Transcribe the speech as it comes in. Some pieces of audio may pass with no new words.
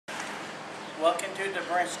Welcome to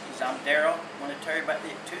Dobrinsky's. I'm Daryl. I want to tell you about the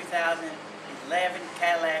 2011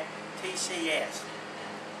 Cadillac CTS.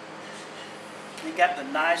 You got the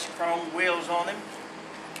nice chrome wheels on them,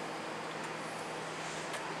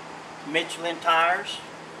 Michelin tires.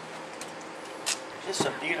 This is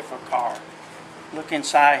a beautiful car. Look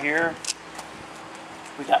inside here.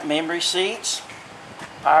 We got memory seats,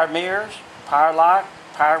 power mirrors, power lock,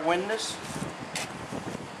 power windows.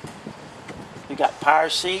 You got power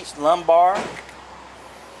seats, lumbar.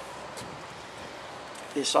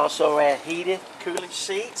 This also has heated cooling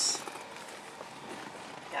seats.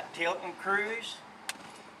 Got tilt and cruise.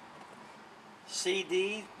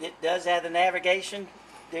 CD. It does have the navigation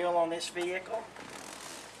deal on this vehicle.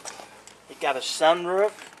 It got a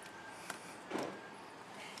sunroof.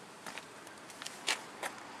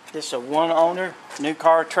 This is a one owner, new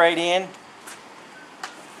car trade-in.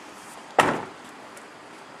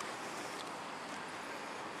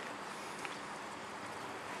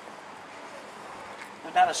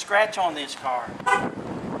 There's not a scratch on this car.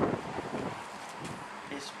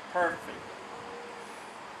 It's perfect.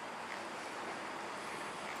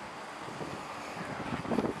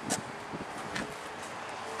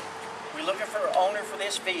 We're looking for an owner for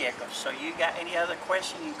this vehicle. So you got any other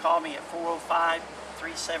question, you can call me at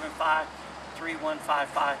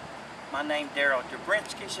 405-375-3155. My name Daryl.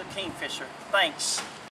 Dobrinsky's a Kingfisher. Thanks.